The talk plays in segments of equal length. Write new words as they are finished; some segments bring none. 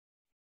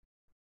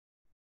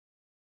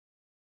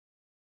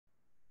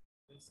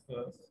this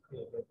class,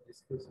 we are going to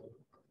discuss on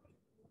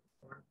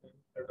front-end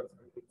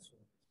ultrasonic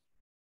instruments.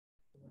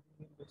 So what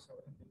we mean by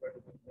sonic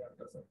divided by the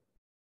ultrasonic?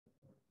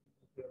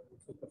 We are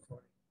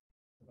supersonic,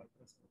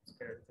 ultrasonic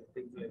scans, and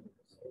things like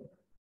that. So,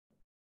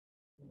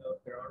 in our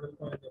periodic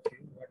point of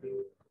view, what do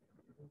you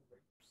do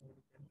with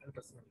sonic and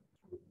ultrasonic?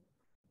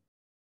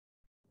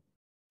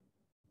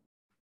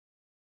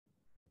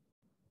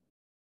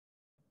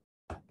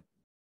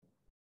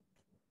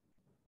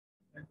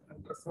 An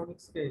ultrasonic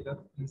scaler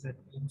is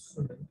an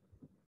instrument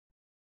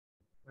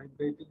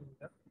vibrating in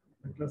the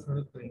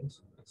ultrasonic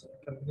range, which is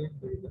contained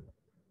by the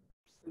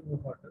stream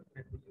of water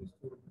and be used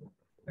to remove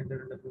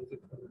under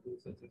deposits from the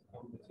such as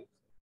composites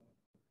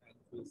and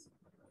films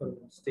from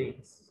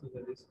stains. So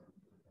that is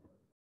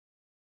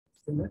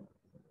similar.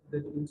 The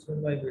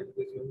instrument vibrates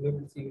because you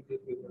will see it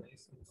with your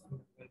eyes.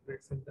 Instrument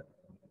vibrates in the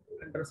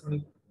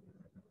ultrasonic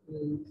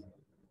range,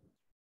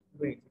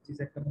 which is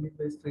accompanied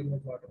by stream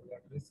of water.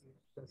 Water is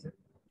used as a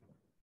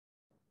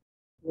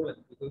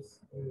coolant because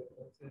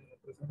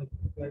ultrasonic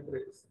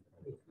vibrates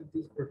if it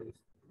is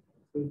produced.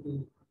 So the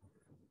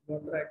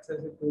water acts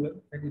as a coolant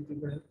and it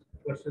will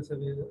flushes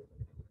away the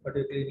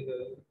water cleaning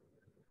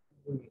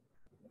away.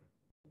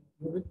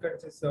 Unit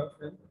consists of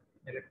an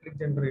electric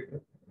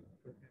generator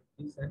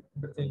and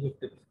interchange of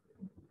tips.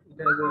 It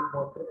has a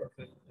motor of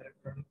an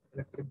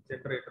electric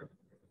generator,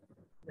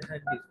 the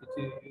handpiece which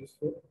is used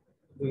for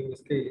doing the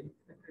scaling,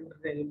 and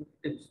interchangeable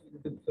tips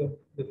of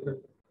different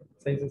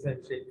sizes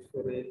and shapes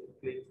for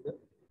cleaning the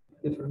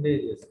different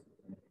areas.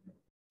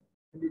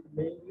 And it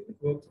mainly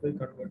works by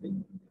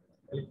converting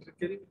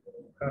electrical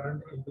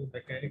current into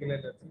mechanical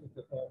energy in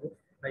the form of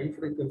high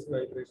frequency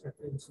vibration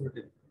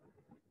instrument.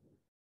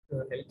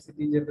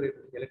 Electricity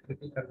generated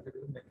electrical current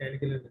into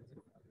mechanical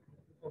energy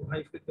from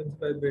high frequency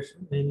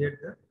vibration mainly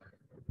at the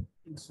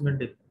instrument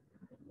tip,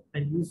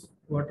 and use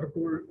water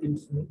cooled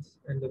instruments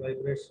and the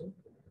vibration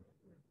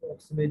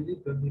approximately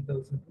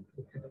 20,000 to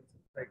 50,000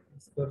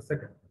 cycles per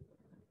second.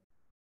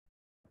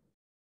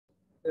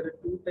 There are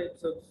two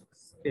types of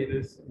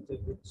scalers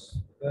which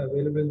are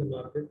available in the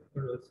market.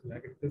 One is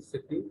magnetic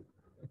sensitive,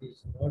 it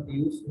is not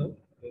used now,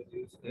 it was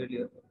used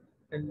earlier,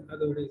 and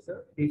other one is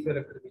a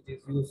piezoelectric, which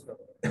is used now.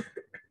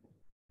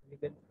 You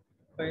can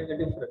find the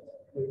difference.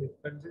 It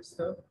consists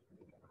of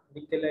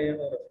nickel ion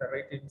or a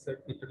ferrite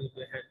insert between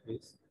the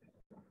handpiece.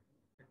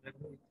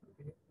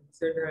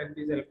 Inside the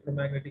handpiece,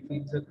 electromagnetic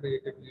fields are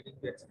created, leading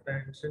to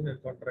expansion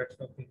and contraction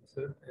of the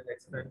insert, and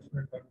expansion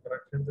and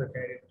contractions are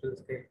carried to the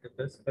scale to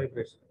this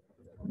vibration.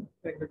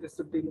 Magnetic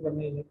sensitive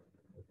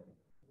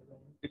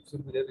tips will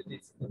be there, it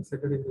is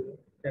inserted into the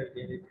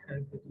cavity,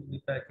 and it will be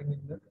packing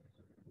in the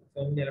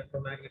so many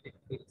electromagnetic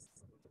fields.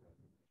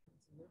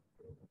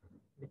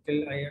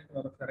 Nickel ion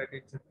or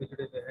ferrite insert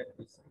between the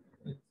handpiece.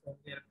 So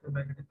many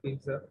electromagnetic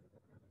fields are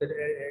the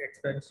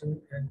expansion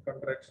and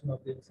contraction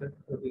of the insert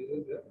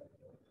produces the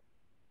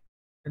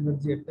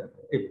energy at the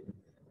tip.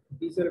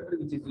 Piezoelectric,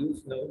 which is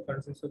used now,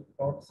 consists of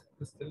quartz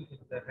crystal in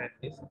the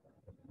handpiece,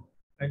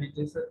 and it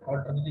is an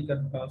alternating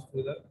current passed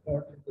through the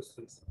quartz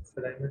crystals.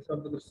 The diameter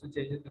of the crystal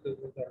changes because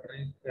of the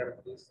alternating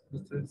current. These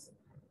crystals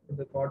in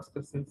the quartz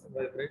crystals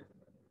vibrate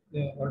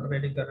the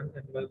alternating current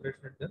and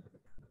vibration at the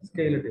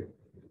scalar tip.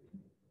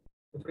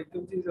 The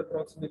frequency is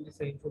approximately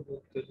same for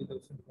both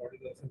 30,000 and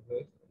 40,000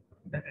 Hz.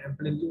 The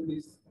amplitude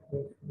is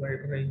of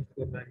wide range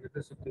for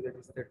magneticity, that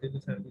is 30 to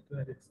 72,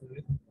 and it's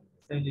only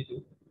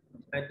 72.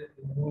 And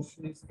the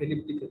motion is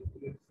elliptical.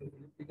 It's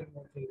elliptical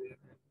motion.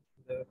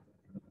 The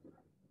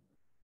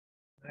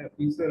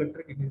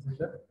piezoelectric, it is in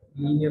the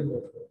linear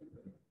motion.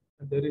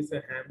 And there is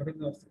a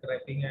hammering or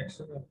scraping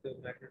action of the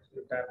magnet,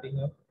 tapping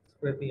of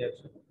scraping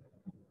action.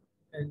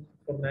 And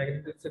for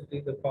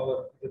magneticity, the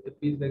power, with the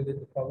piece like this,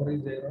 the power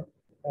is there on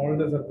all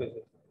the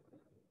surfaces.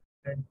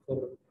 And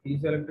for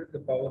piezoelectric, the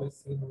power is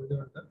seen only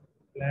on the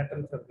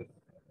lateral surface.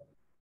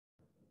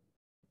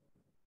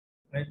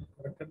 And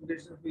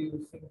recommendation of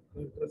using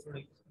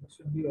ultrasonic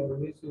should be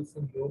always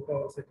using low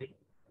power setting.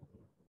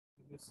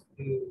 Because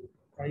the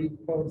high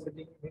power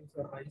setting means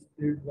a high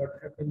speed. What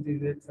happens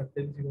is that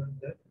sometimes even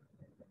the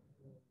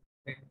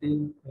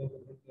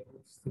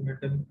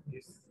metal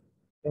is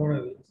thrown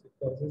away, so it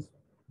causes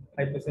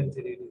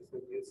hypersensitivity.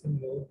 So using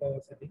low power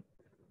setting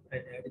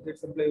and adequate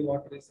supply of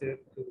water is there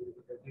to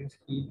reduce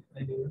heat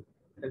and even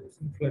helps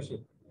in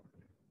flushing.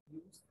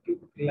 Use quick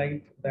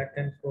light back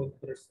and forth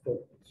brush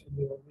stroke. Should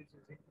be always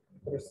using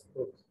brush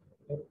strokes.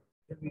 Or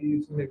can be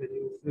using like a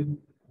use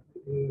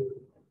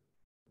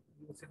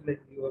it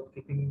like you are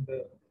keeping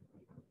the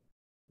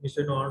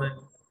mission on and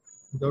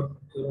without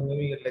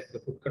removing it, like the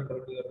foot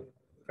control, you are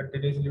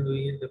continuously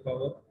doing it, the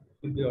power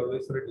will be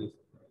always reduced.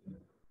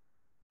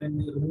 And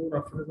remove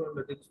roughness on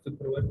the tips to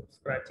prevent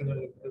scratching on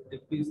it. The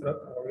tip is rough,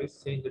 always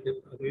change the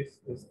tip, otherwise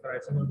the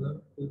scratching on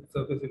the tooth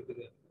surface will be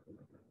there.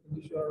 And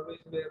you should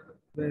always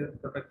wear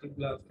protective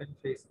gloves and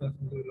face mask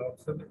until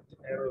lots of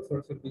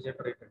aerosols will be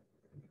generated.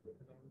 And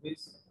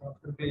always,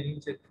 after cleaning,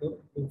 check for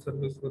tooth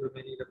surface for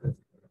remaining deposits.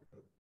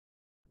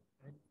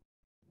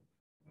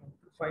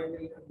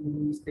 Finally,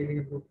 scaling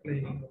and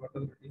cleaning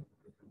water,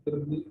 there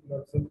will be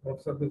lots of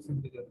surface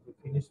in the to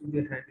finish with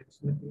the hand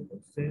instrument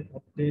to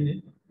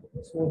obtain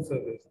a smooth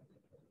surface.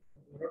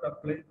 Do not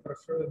apply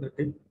pressure on the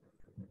tip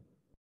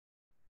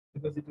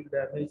because it will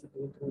damage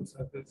both root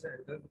surface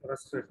and the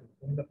frustration.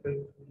 Don't apply,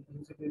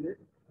 use it with a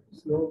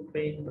slow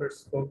pain brush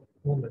stroke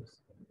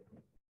movements.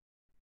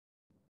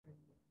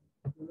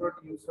 Do not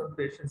use on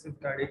patients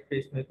with cardiac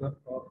pacemaker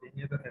or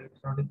any other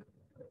electronic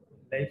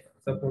life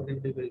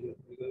supportive devices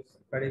because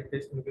cardiac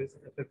pacemakers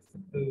affects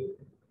the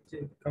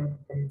comes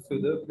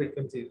to the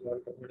frequencies or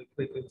harmonic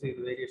frequency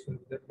variation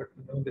there. But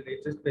you know the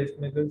latest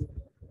pacemakers,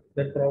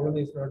 that problem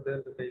is not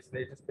there. The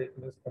latest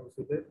pacemakers comes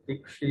with a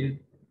big shield,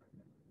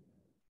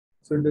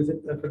 so it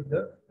doesn't affect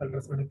the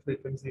ultrasonic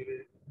frequency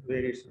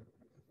variation.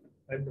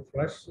 And the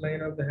flush line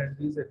of the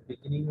handpiece at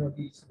beginning of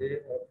each day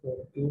or for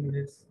 2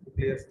 minutes to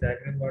clear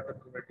stagnant water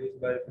to reduce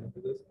biofilm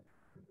because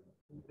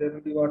there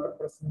will be water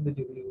present in the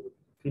tube. You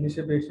finish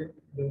a patient,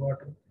 the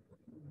water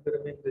will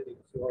remain in the tube.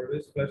 So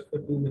always flush for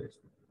 2 minutes.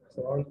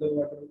 So all the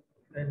water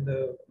and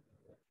the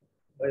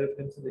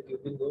biofilms in the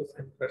tubing goes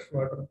and fresh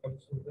water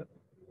comes from the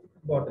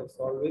bottom.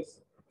 So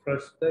always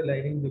flush the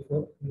lining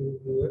before you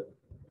do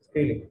a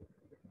scaling.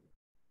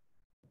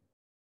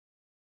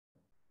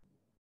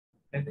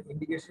 And the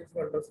indications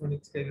for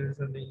ultrasonic scalers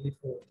are mainly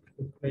for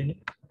food cleaning,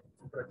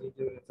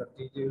 procedural and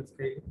subprocedural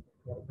scaling,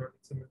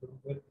 orthodontic cement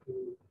removal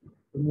to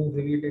remove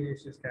heavy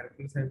tenacious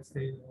characters and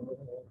stain or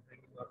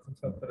hanging margins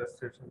of the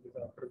restoration with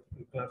after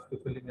class to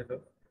filling it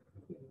up.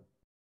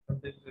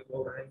 Sometimes the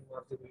overhanging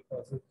margin will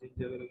cause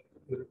gingival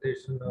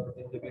irritation or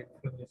gingival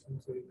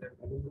inflammation, so you can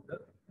remove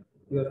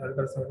your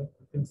ultrasonic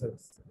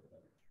inserts.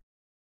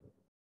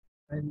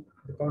 And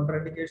the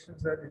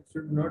contraindications are it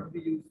should not be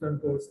used on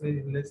porcelain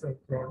inlays or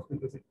crowns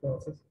because it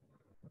causes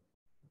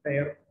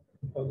tear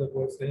of the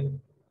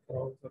porcelain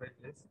crowns or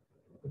inlays.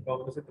 The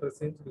composite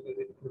resins because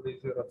it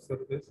produces a rough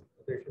surface.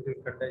 The patient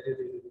is contagious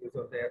because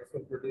of the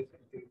aerosol produced.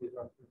 It will be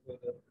harmful for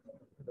the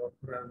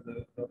doctor and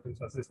the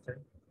doctor's assistant.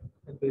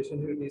 And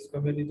patient with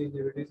discommodity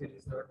gingivitis, it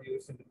is not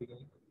used in the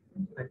beginning.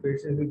 And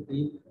patient with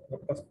deep or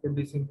pus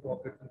producing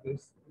pocket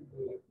because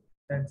the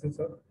chances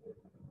of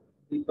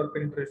deeper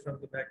penetration of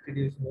the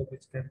bacteria is more,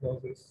 which can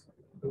cause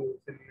to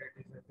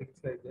cellulitis and things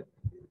like that.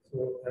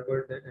 So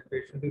avoid that. And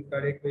patient with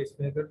cardiac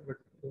pacemaker, but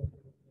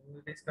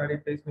nowadays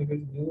cardiac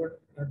pacemakers new one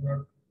are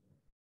not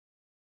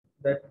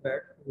that bad.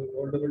 The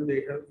older one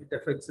they have, it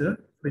affects the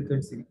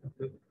frequency.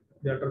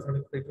 The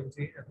ultrasonic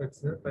frequency affects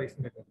the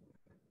pacemaker.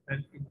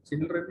 And in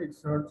children,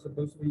 it's not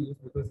supposed to be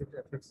used because it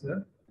affects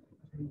the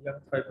young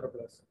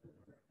fibroblast.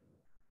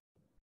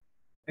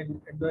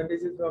 And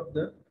advantages of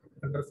the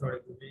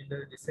ultrasonic,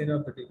 the design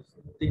of the tips.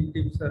 Thin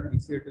tips are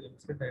easier to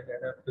insert and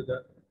adapt to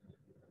the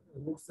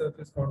root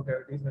surface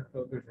concavities and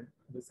progression.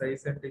 The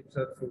size and tips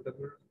are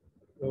suitable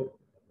for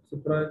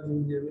supra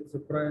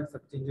and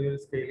subgingival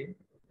scaling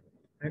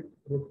and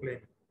root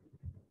planing.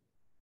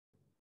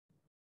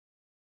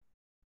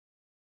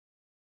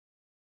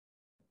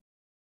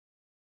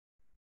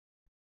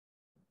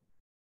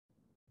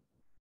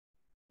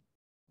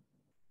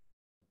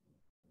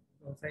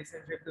 Size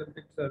and shape of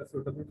tips are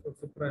suitable for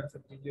supra and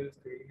subgingival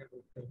scaling and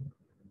root planing,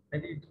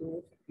 and it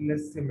moves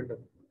less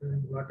cemented.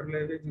 Water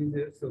lavage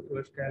is so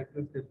flush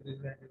calculus, debris,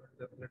 and even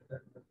the blood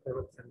and the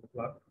products and the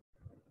plaque.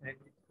 And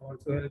it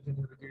also helps in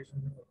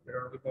irrigation,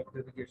 periodic box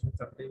irrigation.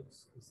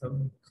 Sometimes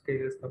some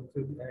scalers come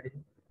with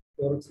adding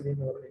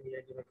chloroxylene or any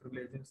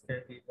antimicrobial agents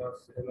can be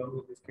passed along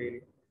with the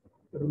scaling.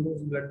 It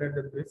removes blood and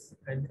debris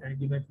and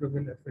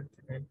antimicrobial effect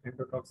and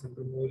endotoxin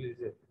removal is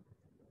there.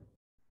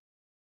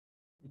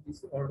 It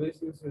is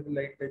always used with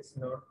light touch,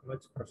 not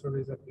much pressure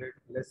is applied,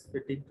 less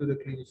fatigue to the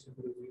clinician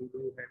because you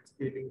do hand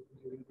scaling,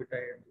 you will be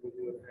tired because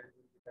your hand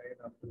will be tired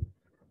after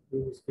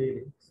doing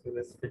scaling. So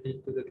less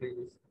fatigue to the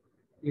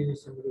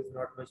clinician because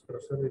not much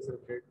pressure is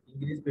applied.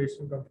 Increase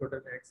patient comfort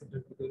and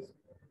accident because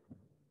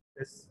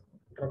less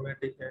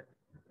traumatic and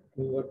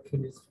the work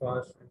finish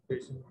fast and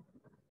patient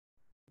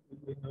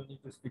we no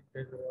need to speak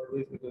and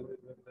always because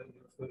when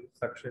the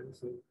suction,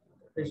 so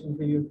patient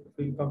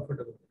feel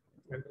comfortable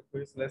and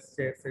requires less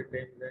chair side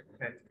time than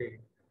hand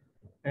scaling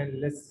and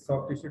less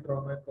soft tissue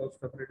trauma and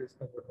post-operative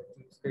discomfort. So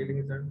scaling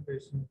is done,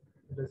 patient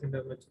doesn't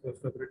have much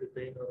post-operative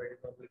pain or any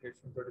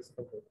complications or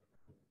discomfort.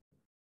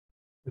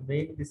 The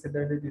main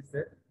disadvantage is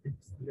that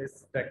it's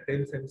less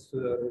tactile sense to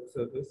the root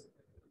surface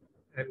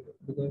and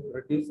because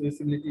reduced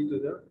visibility to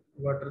the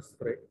water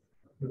spray.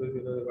 Because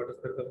you know the water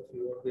spray comes,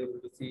 you won't be able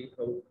to see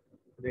how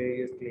the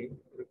area is clean.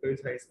 It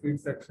requires high speed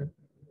suction.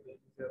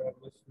 They're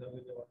almost now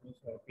in almost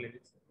all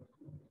clinics.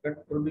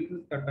 But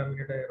produces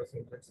contaminated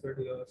aerosol. That's why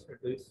we always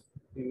advise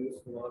to use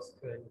mask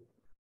and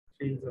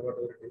shields or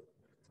whatever it is.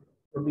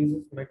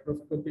 Produces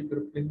microscopic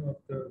rippling of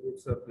the root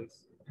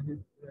surface.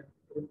 And that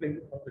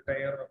rippling of the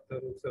tire of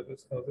the root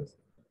surface causes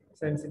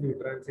sensitive,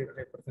 transient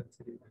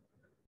hypersensitivity.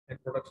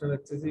 And production of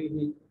excessive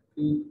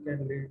heat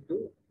can lead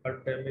to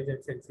pulp damage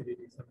and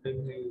sensitivity.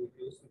 Sometimes you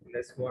use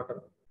less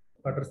water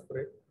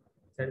spray.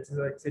 Chances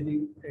of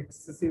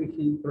excessive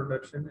heat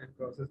production and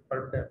causes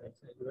pulp damage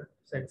and even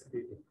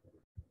sensitivity.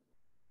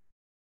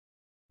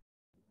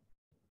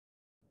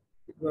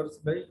 It works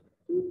by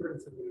two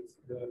principles.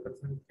 The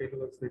ultrasonic scale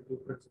works with two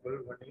principles.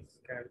 One is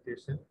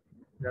cavitation,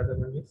 the other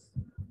one is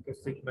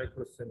acoustic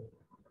microsonic.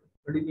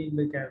 What do you mean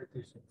by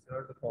cavitation? It's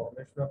not the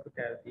formation of the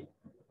cavity,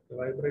 the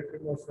vibratory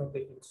motion of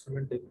the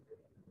instrument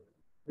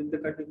with the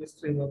continuous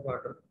stream of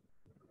water,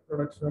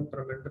 production of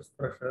tremendous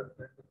pressure,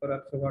 and the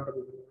collapse of water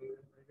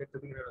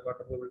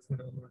bubbles.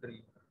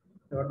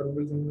 Water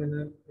bubbles in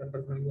the water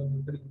bubbles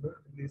in the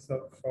release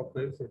of shock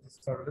waves, which is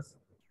called as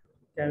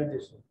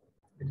cavitation.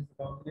 It is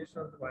a combination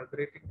of the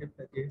vibrating dip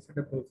against the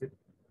deposit,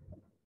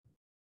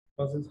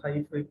 causes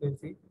high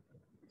frequency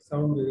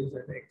sound waves,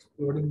 and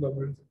exploding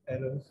bubbles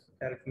allows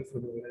calculus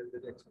removal. And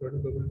the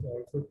exploding bubbles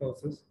also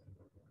causes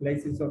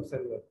lysis of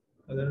cell wall.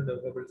 Other than the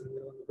bubbles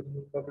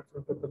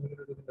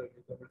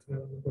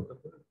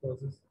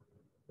causes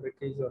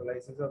breakage or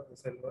lysis of the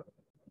cell wall,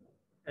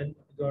 and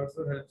it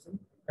also helps in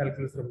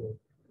calculus removal.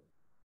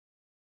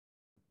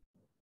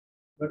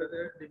 What are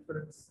the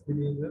difference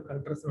between the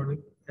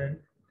ultrasonic and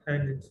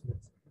hand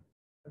instruments?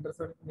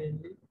 Ultrasonic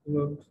mainly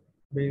works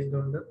based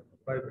on the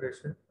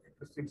vibration,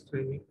 acoustic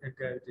streaming, and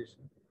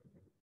cavitation.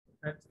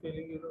 And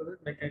scaling, the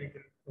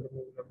mechanical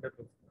removal of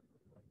deposits.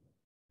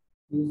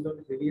 Used on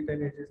heavy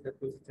tonnages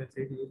deposits and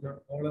say used on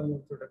all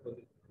amounts of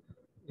deposit.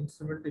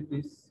 Instrument tip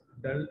is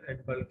dull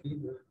and bulky,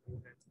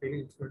 and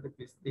scaling instrument tip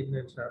is thin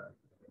and sharp.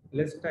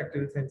 Less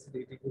tactile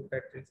sensitivity, good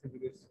tactile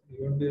sensitivity, because you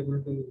won't be able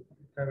to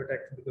have a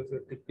tactile because the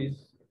tip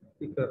is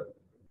thicker.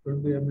 You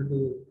won't be able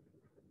to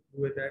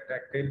do that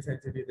tactile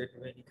sensitivity that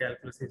any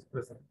calculus is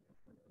present.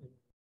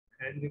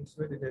 Hand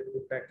instrument, it has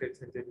good tactile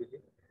sensitivity.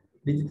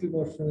 Digital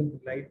motion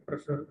with light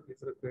pressure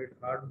is required.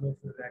 Hard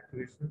motion with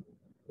activation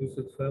used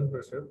with firm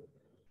pressure.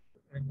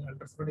 And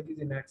ultrasonic is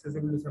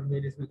inaccessible to some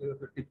areas because of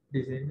the tip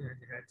design, and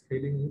hand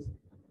scaling is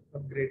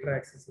of greater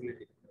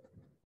accessibility.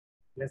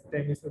 Less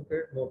time is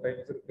required, more time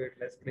is required.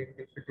 Less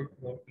clinical fatigue,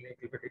 more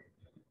clinical fatigue.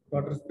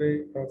 Water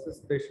spray process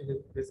patient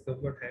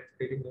discomfort. Hand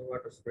scaling, no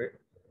water spray.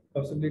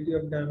 Possibility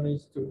of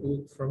damage to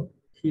tooth from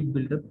heat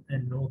buildup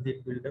and no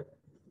heat buildup.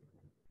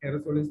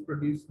 Aerosol is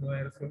produced, no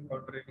aerosol,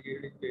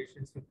 contraindicated in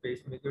patients with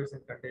pacemakers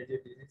and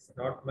contagious disease,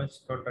 not much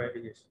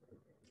contraindication.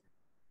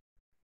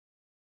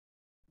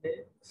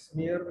 A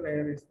smear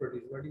layer is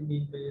produced. What do you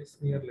mean by a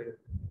smear layer?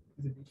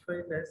 It is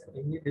defined as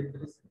any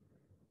debris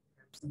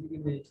acidic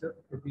in nature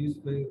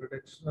produced by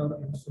reduction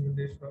or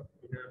instrumentation of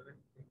enamel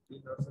in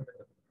clean or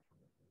cement.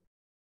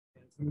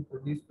 And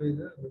produced by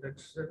the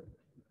reduction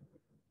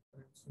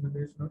or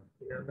instrumentation of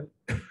enamel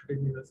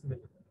in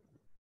cement.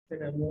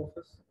 An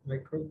amorphous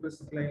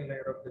microcrystalline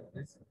layer of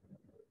debris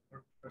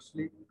on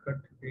freshly cut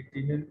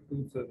retinal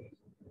tooth surface.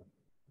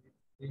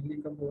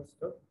 Mainly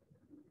composed of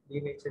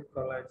denatured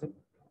collagen,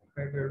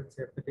 hydrogen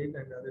sulfate,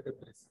 and other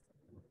debris.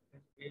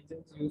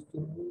 Agents used to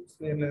remove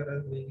smear layer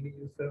are mainly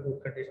used for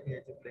wood conditioning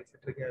agents like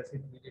citric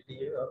acid,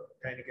 BDTA, or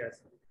tannic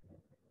acid.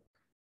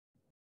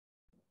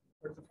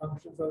 What the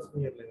functions of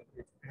smear layer?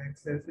 It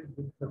acts as a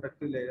good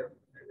protective layer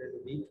and has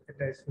a weak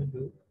attachment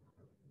to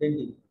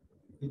dentin.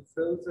 It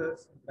serves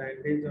as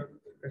bandage on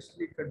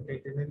freshly cut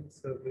dentinal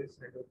surface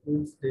and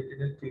occludes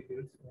dentinal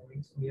tubules,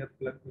 forming smear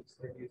plug, which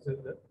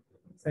reduces the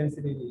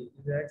sensitivity.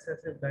 It acts as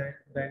a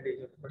bandage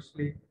on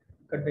freshly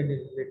cut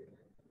dentinal.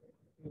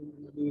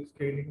 Do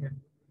scaling and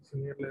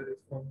smear layer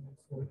is formed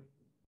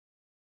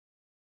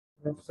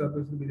of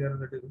surface will be there on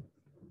the table.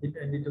 It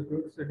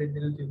occludes the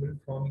dentinal tubule,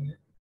 forming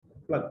a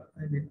plug,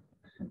 and it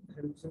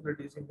helps in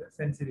reducing the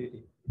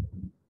sensitivity.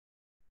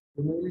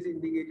 Removal is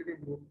indicated in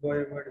root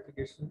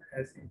biomodification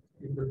as it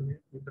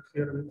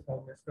interfere with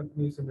formation of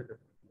new cement.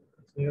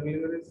 Smear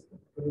layer is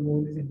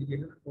removal is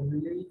indicated only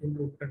in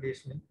root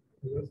conditioning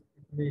because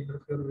it may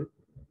interfere with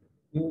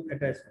new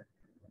attachment.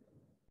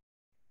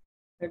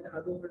 And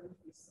other one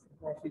is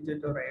coffee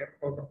jet or air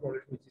powder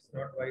polish, which is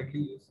not widely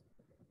used.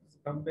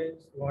 It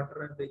combines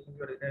water and baking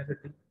powder. It has a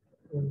tip.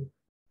 When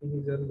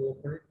you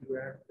open it, you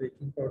add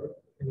baking powder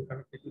and you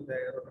connect it to the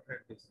air or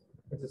hand piece.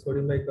 It's a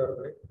sodium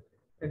bicarbonate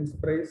and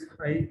sprays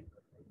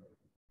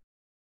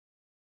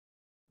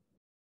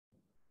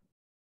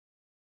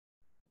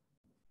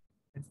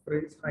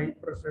high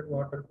pressure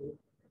water to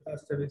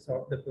blast away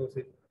soft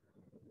deposit.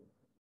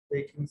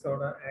 Baking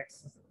soda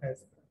acts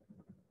as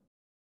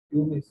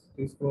fumes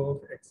to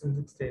screw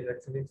extrinsic stage.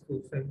 Extrinsic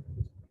screws and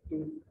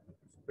two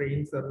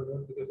sprains are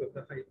removed because of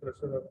the high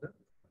pressure of the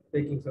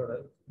baking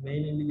soda.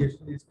 Main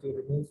indication is to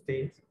remove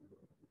stains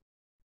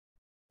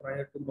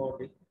prior to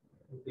bonding,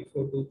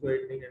 before tooth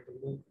whitening, and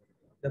remove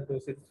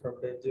deposits from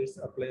dentures,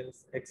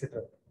 appliances,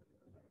 etc.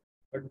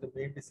 But the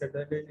main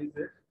disadvantage is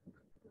that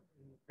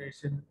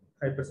patient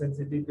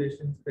hypersensitive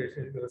patients,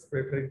 patients with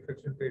respiratory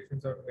infection,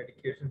 patients on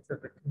medications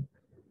affecting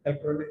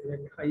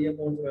electrolyte, high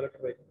amounts of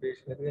electrolyte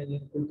patient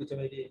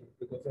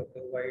because of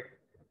the wide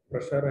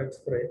pressure and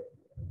spray.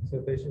 So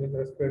patient with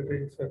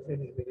respiratory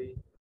infection is very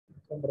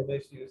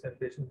compromised use, and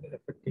patient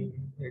affecting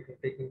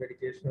taking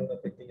medication or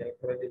affecting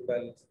electrolyte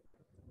imbalance.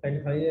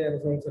 And higher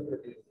aerosols are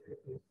produced.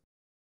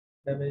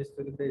 Damage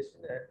to the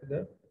patient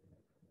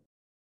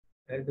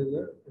and to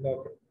the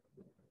doctor.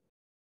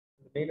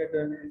 The main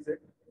advantage is that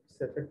It's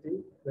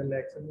effective, well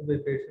accepted by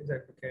patients,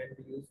 and can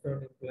be used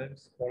on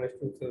implants, polished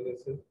tooth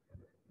surfaces,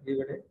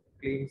 given a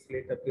clean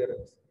slate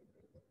appearance.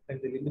 And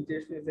the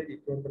limitation is that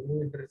it will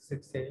remove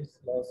intrinsic stains,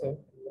 loss of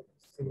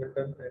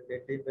cementum, and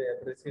dentate by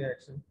abrasive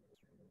action.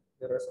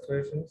 The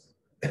restorations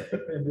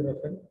may be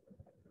often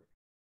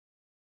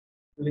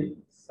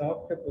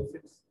soft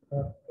deposits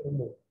are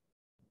removed.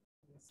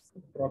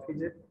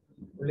 Profit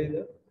only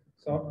the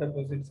soft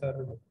deposits are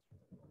removed.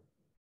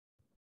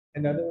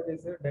 Another one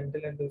is a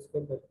dental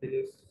endoscope or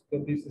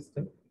perioscopy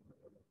system,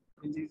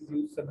 which is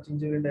used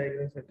subgingival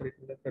diagnosis and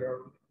treatment of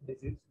periodontal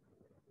disease.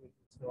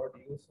 It's not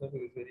used now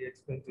because it's very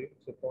expensive.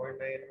 So 0.9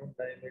 mm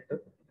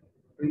diameter,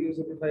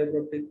 reusable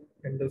fiber optic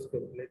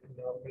endoscope, like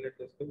normal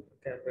endoscope,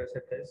 camera is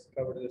attached,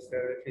 covered with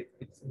sterile sheath,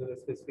 fits into the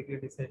specifically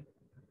designed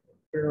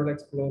periodontal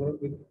explorer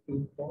with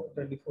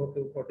 2.24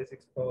 to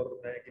 46 power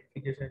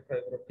magnification and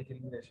fiber optic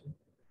illumination.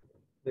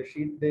 The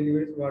sheath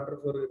delivers water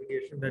for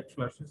irrigation that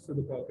flushes to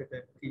the pocket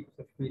and keeps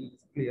the field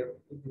clear.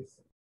 It is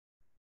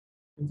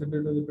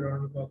inserted to the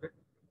periodontal pocket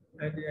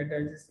and it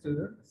attaches to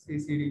the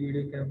CCD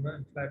video camera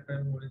and flat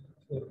panel monitor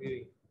for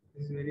viewing.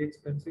 This is very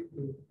expensive.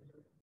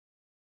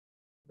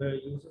 The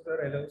user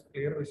allows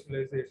clear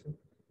visualization,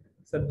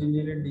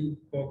 subgingival deep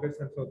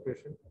pockets and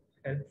perforation,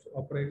 helps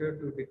operator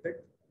to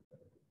detect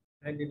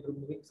and in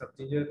removing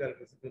subgingival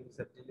calculus. When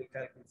subgingival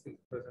calculus is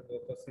present or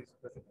pus is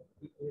present,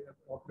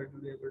 operator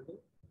will be able to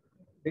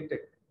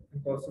detect.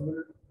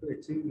 Impossible to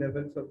achieve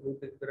levels of good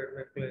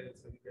environment clearance.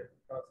 So you can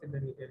pass it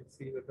and you can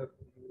see whether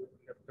you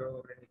left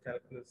over any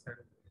calculus and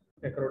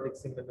necrotic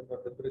symptom or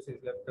the bris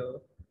is left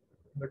over.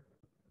 But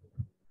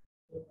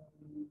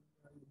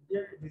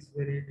yeah, it is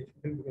very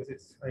difficult because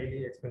it's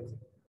highly expensive.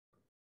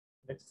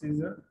 Next is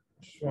a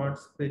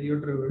Schwartz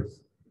period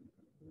reverse.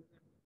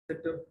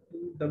 Set of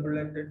two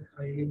double-ended,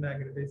 highly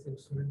magnetized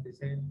instrument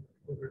designed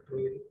for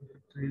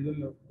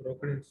retrieval of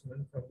broken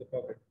instrument from the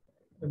pocket.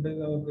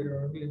 Sometimes our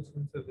periodical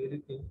instruments are very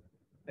thin,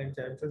 and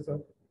chances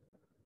of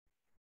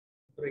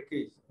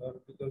breakage or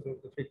because of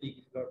the fatigue,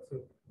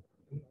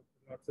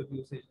 lots of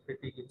usage,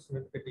 fatigue,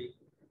 instrument fatigue,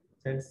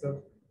 chance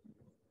of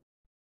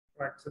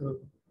fracture of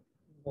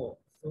more.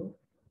 So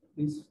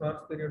these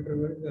fast period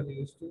reverse are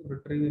used to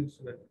retrieve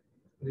instrument.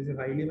 This is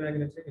a highly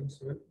magnetic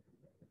instrument,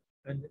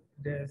 and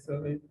there's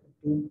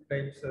two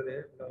types are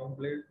there: long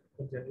blade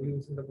for generally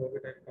using the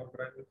pocket and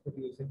contractile for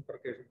using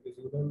percussion,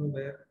 because you don't know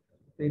where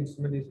the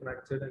instrument is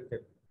fractured and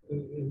kept,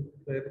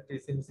 where it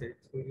is inside.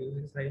 So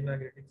using high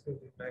magnetic, so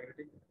this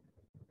magnetic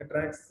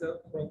attracts the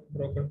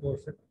broken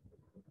portion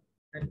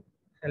and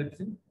helps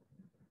in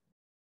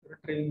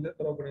retrieving the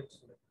broken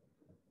instrument.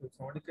 So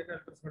sonic and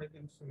ultrasonic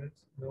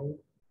instruments now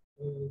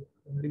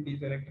only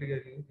piezoelectric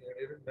are used.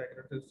 Earlier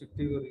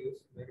magnetostrictive were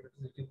used.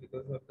 Magnetostrictive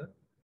because of the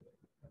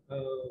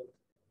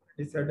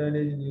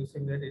disadvantage in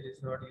using that, it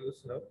is not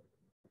used now.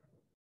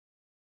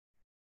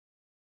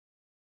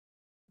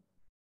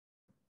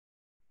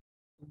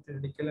 The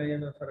nickel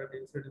ion ferrite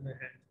inside in the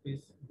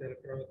handpiece, the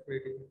electronic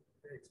rating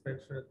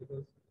expansion,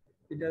 because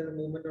it has a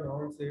movement on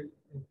all sides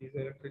in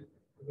piezoelectric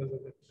because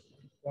of it.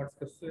 What's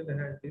crystal in the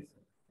handpiece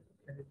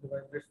and it's the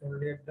vibration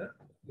only at the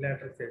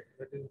lateral side,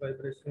 that is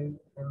vibration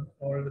on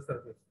all the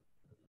surface.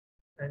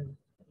 And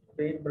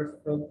paint brush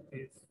stroke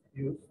is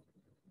used.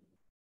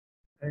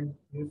 And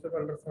use of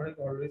ultrasonic,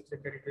 always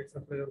check adequate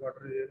supply of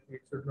water.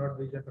 It should not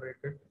be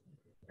generated,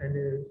 and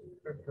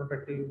a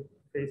protective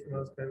face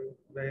mask and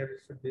wire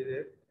should be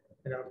there.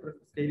 And after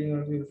scaling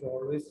also, you should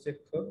always check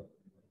for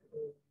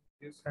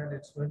use hand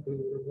instrument to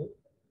remove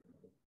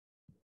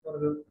for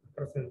the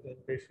present. And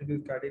patient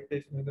with cardiac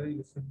pacemaker,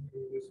 you should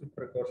use with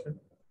precaution.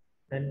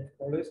 And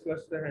always flush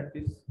the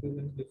handpiece 2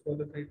 minutes before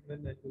the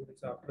treatment and 2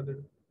 minutes after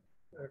the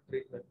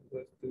treatment,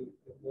 because to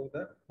remove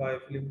the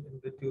biofilm in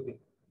the tubing.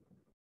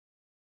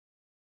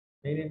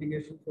 Main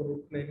indication for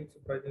root planing,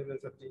 supragingular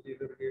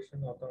subgingival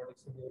irrigation,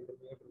 orthodontics, removal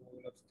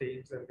of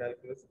stains and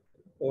calculus,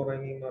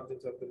 overhanging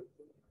margins of the root.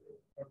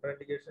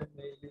 Contraindication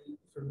mainly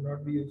should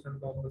not be used on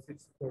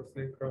composites,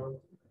 porcelain crowns,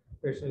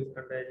 patient is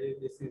contagious,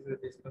 diseases,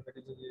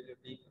 discontinuity,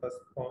 deep pus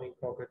forming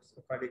pockets,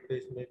 cardiac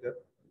pacemaker,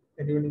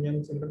 and even in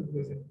young children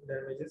because it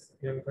damages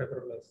young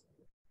fibroblasts.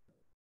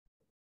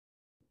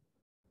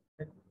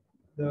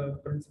 The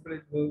principle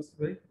it works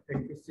by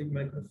acoustic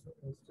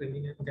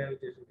microstreaming and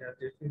cavitation.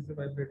 Cavitation is the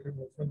vibratory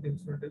motion of the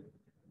instrument.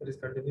 There is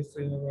continuous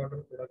stream of water,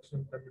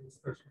 production,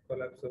 condensation,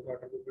 collapse of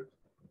water bubbles.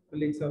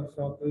 Release of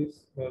shock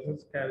waves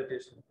causes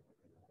cavitation.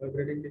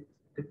 Vibrating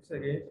tips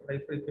against high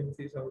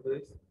frequency sound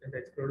waves and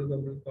exploding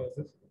bubble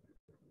causes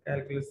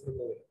calculus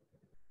removal.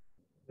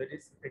 That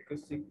is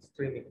acoustic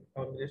streaming.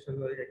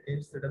 Combination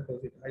against the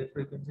deposit high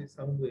frequency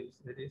sound waves.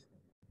 That is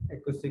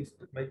acoustic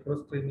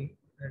microstreaming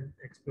and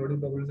exploding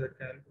bubbles at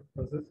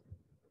causes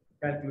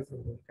calculus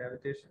removal.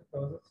 Cavitation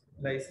causes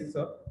lysis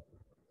of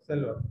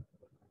cell wall.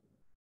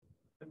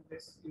 And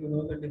this, you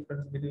know the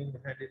difference between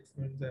hand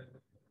instruments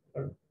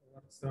and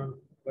sound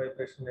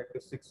vibration,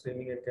 acoustic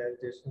streaming and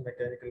cavitation,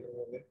 mechanical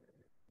removal,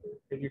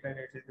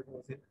 digitized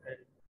deposit, and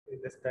in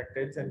the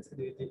tactile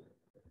sensitivity,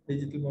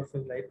 digital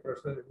motion, light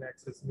pressure,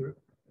 inaccessible,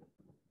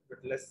 but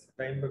less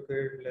time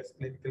required, less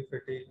clinical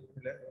fatigue,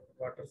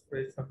 water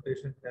spray, some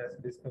patient has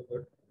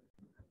discomfort.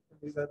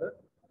 These are the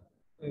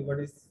what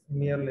is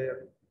smear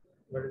layer,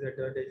 what is the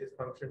advantages,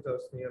 functions of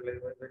smear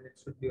layer, when it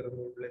should be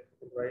removed, like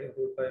why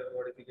root by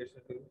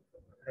modification to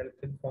help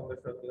in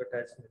formation of the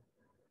attachment.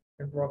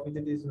 And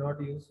profligate is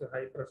not used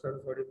high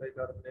pressure sodium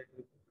bicarbonate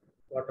with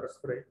water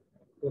spray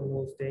to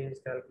remove stains,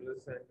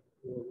 calculus, and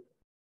to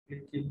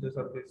keep the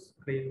surface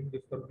clean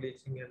before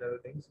bleaching and other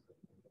things.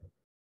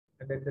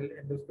 And dental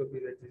endoscopy,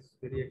 that is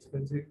very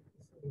expensive,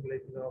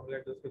 like normal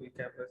endoscopy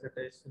cameras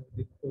attached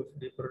goes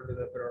deeper into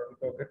the periodontal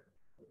pocket.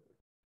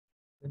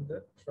 And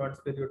the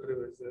short period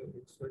reversal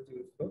instrument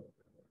used for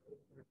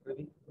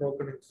very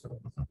broken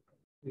instruments.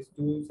 This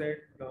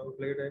two-side long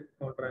blade and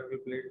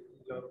counterangle blade.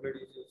 Long blade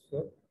is used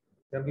for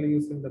generally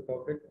used in the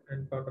pocket,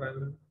 and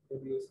counterangle will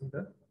be used in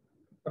the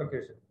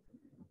percussion.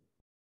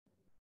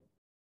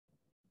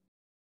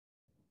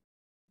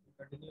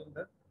 Continue in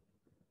the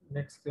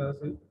next class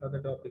with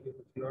other topic. If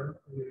you want,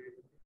 we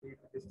will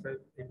describe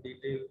in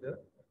detail the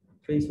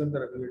phase one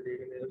therapy we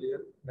taken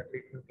earlier, the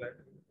treatment plan.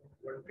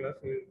 One class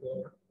we will go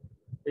on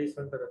phase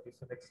one therapy.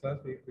 So next class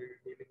we will be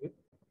dealing with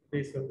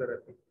phase one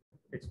therapy,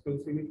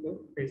 exclusively for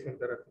phase one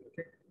therapy.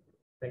 Okay,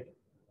 thank you.